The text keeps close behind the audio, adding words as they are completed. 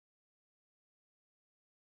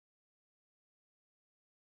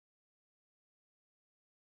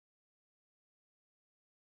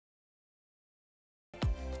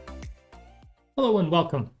Hello and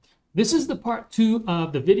welcome. This is the part 2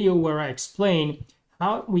 of the video where I explain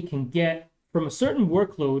how we can get from a certain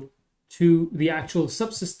workload to the actual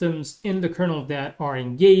subsystems in the kernel that are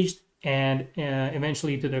engaged and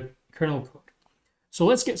eventually to the kernel code. So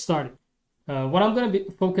let's get started. What I'm going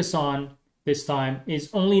to focus on this time is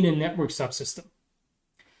only the network subsystem.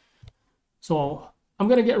 So I'm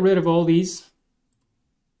going to get rid of all these.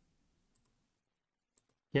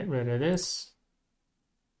 Get rid of this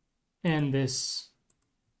and this,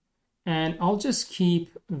 and I'll just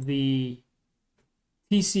keep the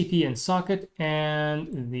TCP and socket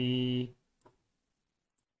and the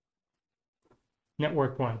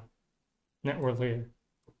network layer.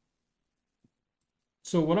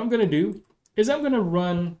 So what I'm going to do is I'm going to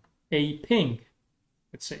run a ping,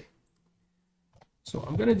 let's say. So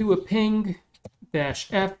I'm going to do a ping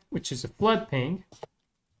 -f, which is a flood ping.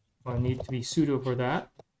 I need to be sudo for that.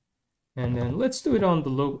 And then let's do it on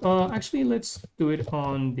the actually, let's do it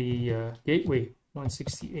on the gateway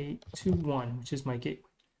 168.2.1, which is my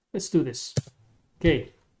gateway. Let's do this.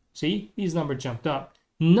 Okay, see, these numbers jumped up.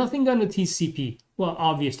 Nothing on the TCP. Well,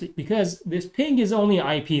 obviously, because this ping is only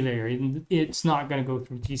IP layer. It's not going to go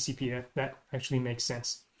through TCP. That actually makes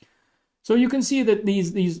sense. So you can see that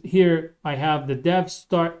these here, I have the dev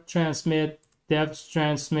start transmit, devs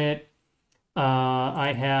transmit.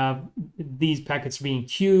 I have these packets being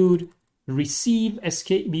queued. Receive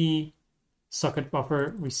skb socket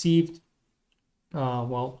buffer received,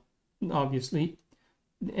 well, obviously,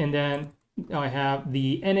 and then I have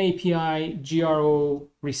the NAPI GRO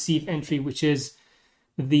receive entry, which is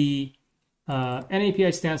the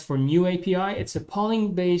NAPI stands for new API. It's a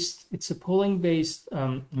polling based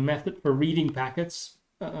method for reading packets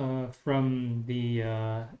from the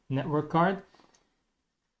network card.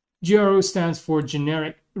 GRO stands for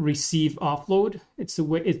generic receive offload. It's a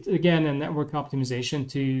way, it's again a network optimization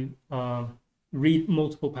to read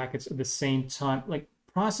multiple packets at the same time, like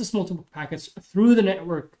process multiple packets through the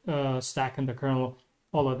network stack and the kernel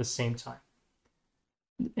all at the same time.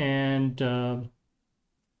 And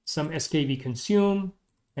some skb consume,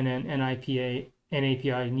 and then NAPI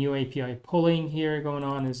new API pulling here going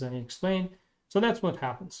on as I explained. So that's what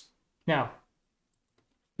happens. Now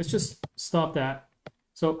let's just stop that.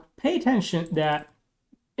 So pay attention that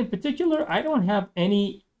in particular, I don't have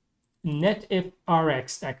any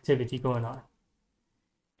netifrx activity going on.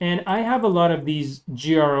 And I have a lot of these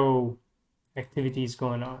GRO activities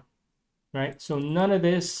going on, right? So none of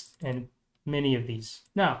this and many of these.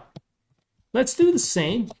 Now, let's do the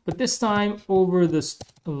same, but this time over this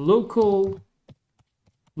local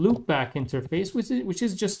loopback interface, which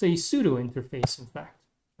is just a pseudo interface, in fact.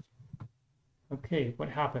 Okay, what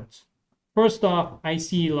happens? First off, I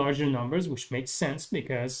see larger numbers, which makes sense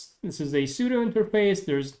because this is a pseudo interface.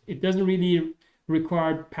 It doesn't really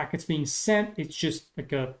require packets being sent. It's just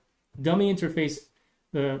like a dummy interface.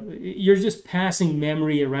 You're just passing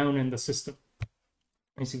memory around in the system.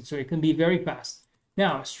 So it can be very fast.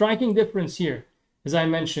 Now, striking difference here, as I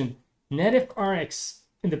mentioned, netifrx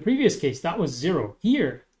in the previous case, that was 0.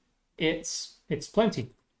 Here, it's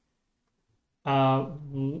plenty.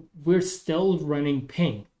 We're still running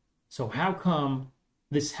ping. So how come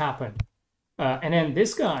this happened? And then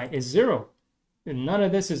this guy is 0. And none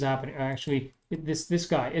of this is happening. Actually, this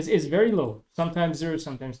guy is very low. Sometimes 0,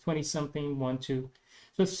 sometimes 20 something, 1, 2.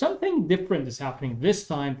 So something different is happening this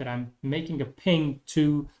time that I'm making a ping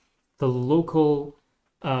to the local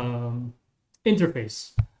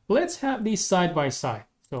interface. Let's have these side by side.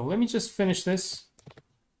 So let me just finish this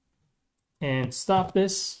and stop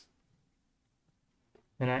this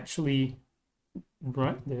and actually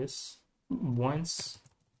run this once.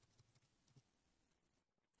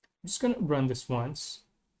 I'm just going to run this once.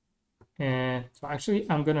 And so actually,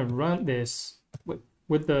 I'm going to run this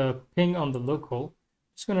with the ping on the local.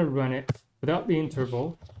 Just going to run it without the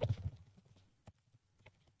interval.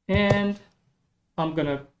 And I'm going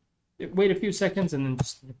to wait a few seconds and then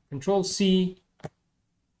just Control C.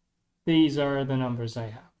 These are the numbers I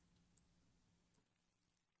have.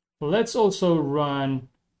 Let's also run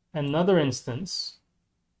another instance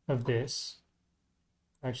of this.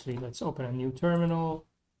 Actually, let's open a new terminal,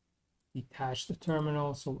 detach the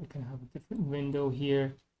terminal so we can have a different window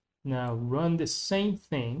here. Now run the same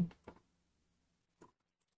thing,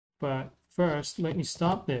 but first let me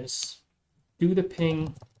stop this, do the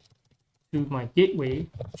ping to my gateway,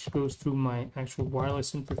 which goes through my actual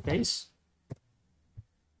wireless interface.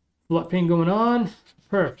 Flood ping going on,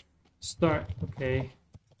 perf, start, okay.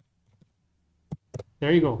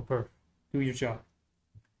 There you go, perf. Do your job.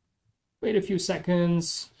 Wait a few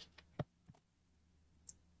seconds.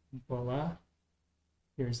 Voila.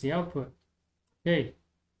 Here's the output. Okay.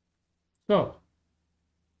 So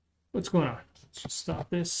what's going on? Let's just stop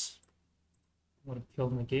this. I want to kill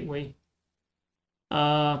my gateway.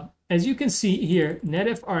 As you can see here,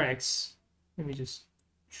 netifrx, let me just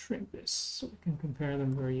shrink this so we can compare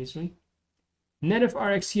them very easily.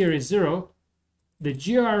 Netifrx here is 0. The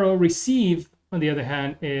GRO receive, on the other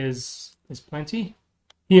hand, is plenty.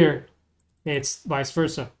 Here, it's vice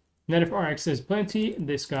versa. Netifrx is plenty,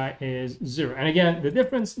 this guy is 0. And again, the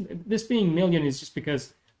difference, this being million, is just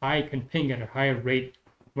because I can ping at a higher rate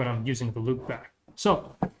when I'm using the loopback.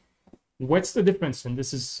 So, what's the difference? And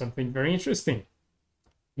this is something very interesting.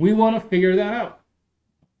 We want to figure that out.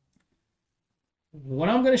 What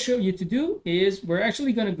I'm going to show you to do is we're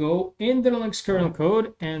actually going to go in the Linux kernel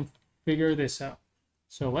code and figure this out.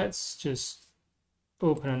 So let's just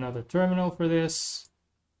open another terminal for this.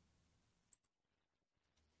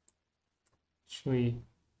 Actually,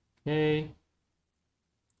 okay.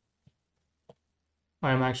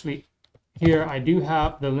 I'm actually here. I do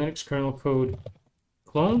have the Linux kernel code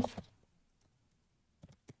cloned.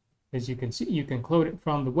 As you can see, you can clone it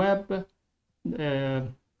from the web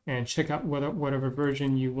and check out whatever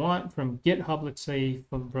version you want from GitHub. Let's say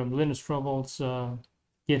from Linus Torvalds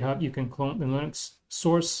GitHub, you can clone the Linux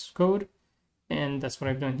source code, and that's what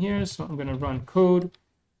I've done here. So I'm going to run code,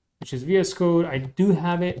 which is VS Code. I do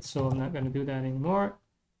have it, so I'm not going to do that anymore.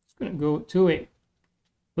 It's going to go to it.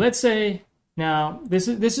 Let's say now this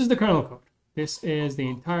is the kernel code. This is the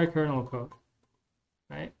entire kernel code,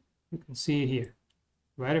 right? You can see it here,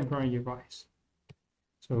 right in front of your eyes.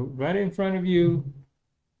 So right in front of you,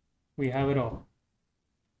 we have it all.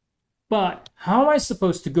 But how am I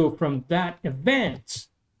supposed to go from that event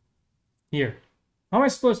here? How am I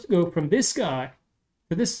supposed to go from this guy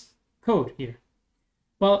to this code here?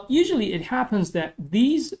 Well, usually it happens that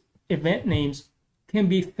these event names can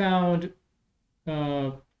be found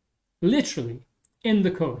literally in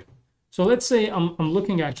the code. So let's say I'm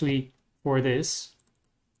looking actually for this.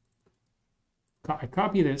 I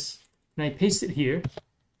copy this and I paste it here.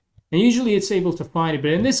 And usually it's able to find it,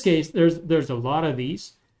 but in this case, there's a lot of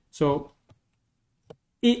these. So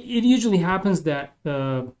it usually happens that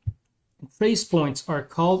trace points are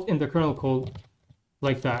called in the kernel code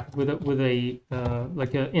like that, with a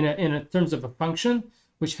in terms of a function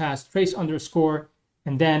which has trace underscore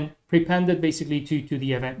and then prepended basically to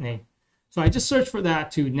the event name. So I just searched for that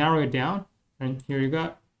to narrow it down, and here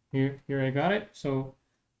I got it. So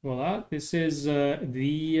voila, this is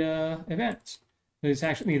the event. It's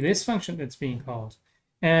actually this function that's being called.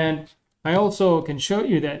 And I also can show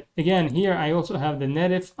you that, again, here I also have the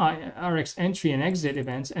netifrx entry and exit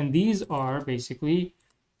events, and these are basically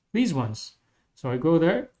these ones. So I go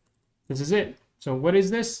there, this is it. So what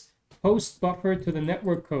is this? Post buffer to the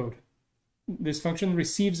network code. This function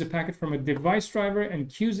receives a packet from a device driver and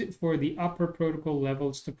queues it for the upper protocol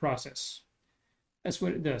levels to process. That's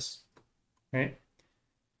what it does, right?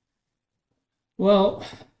 Well,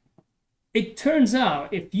 it turns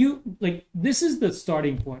out if you, this is the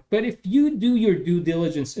starting point, but if you do your due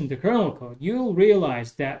diligence in the kernel code, you'll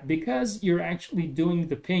realize that because you're actually doing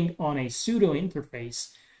the ping on a pseudo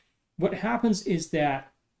interface, what happens is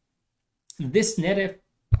that this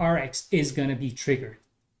netifrx is going to be triggered.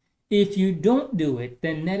 If you don't do it,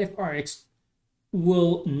 then netifrx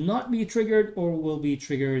will not be triggered or will be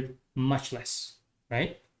triggered much less,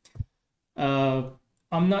 right?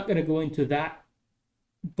 I'm not going to go into that,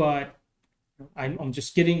 but I'm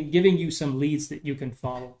just giving you some leads that you can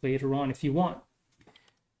follow later on if you want.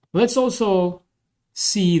 Let's also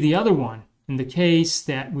see the other one. In the case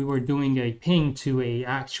that we were doing a ping to a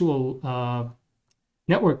actual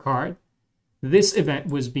network card, this event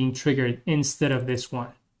was being triggered instead of this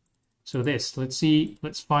one. So this,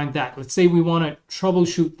 let's find that. Let's say we want to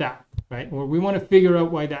troubleshoot that, right? Or we want to figure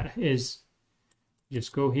out why that is.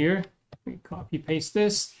 Just go here, we copy paste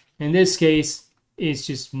this. In this case, it's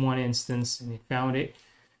just one instance and it found it.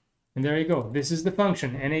 And there you go. This is the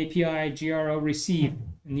function, NAPI GRO receive,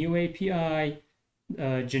 new API,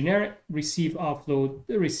 generic receive offload,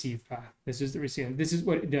 the receive path. This is the receive. This is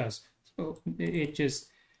what it does. So it just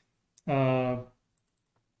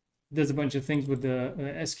does a bunch of things with the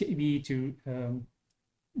SKB to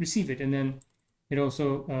receive it. And then it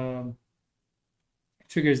also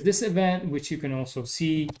triggers this event, which you can also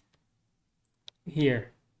see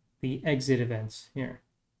here. The exit events here.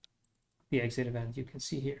 The exit event you can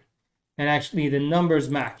see here. And actually the numbers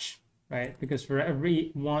match, right? Because for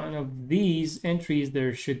every one of these entries,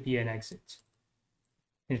 there should be an exit.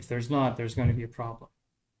 And if there's not, there's going to be a problem.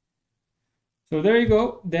 So there you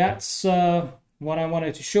go. That's what I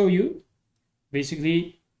wanted to show you.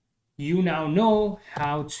 Basically, you now know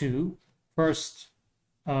how to first,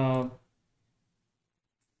 from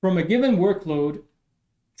a given workload,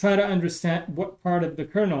 try to understand what part of the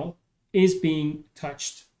kernel is being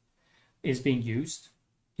touched, is being used,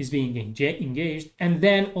 is being engaged, and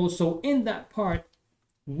then also in that part,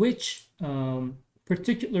 which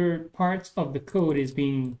particular parts of the code is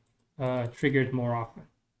being triggered more often.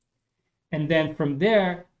 And then from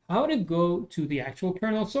there, how to go to the actual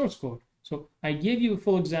kernel source code. So I gave you a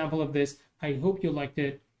full example of this. I hope you liked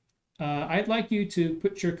it. I'd like you to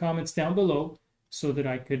put your comments down below so that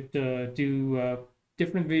I could do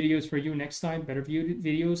different videos for you next time, better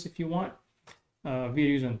videos if you want,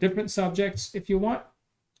 videos on different subjects if you want.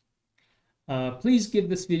 Please give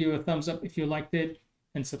this video a thumbs up if you liked it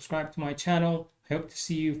and subscribe to my channel. I hope to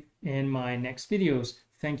see you in my next videos.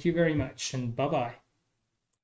 Thank you very much and bye-bye.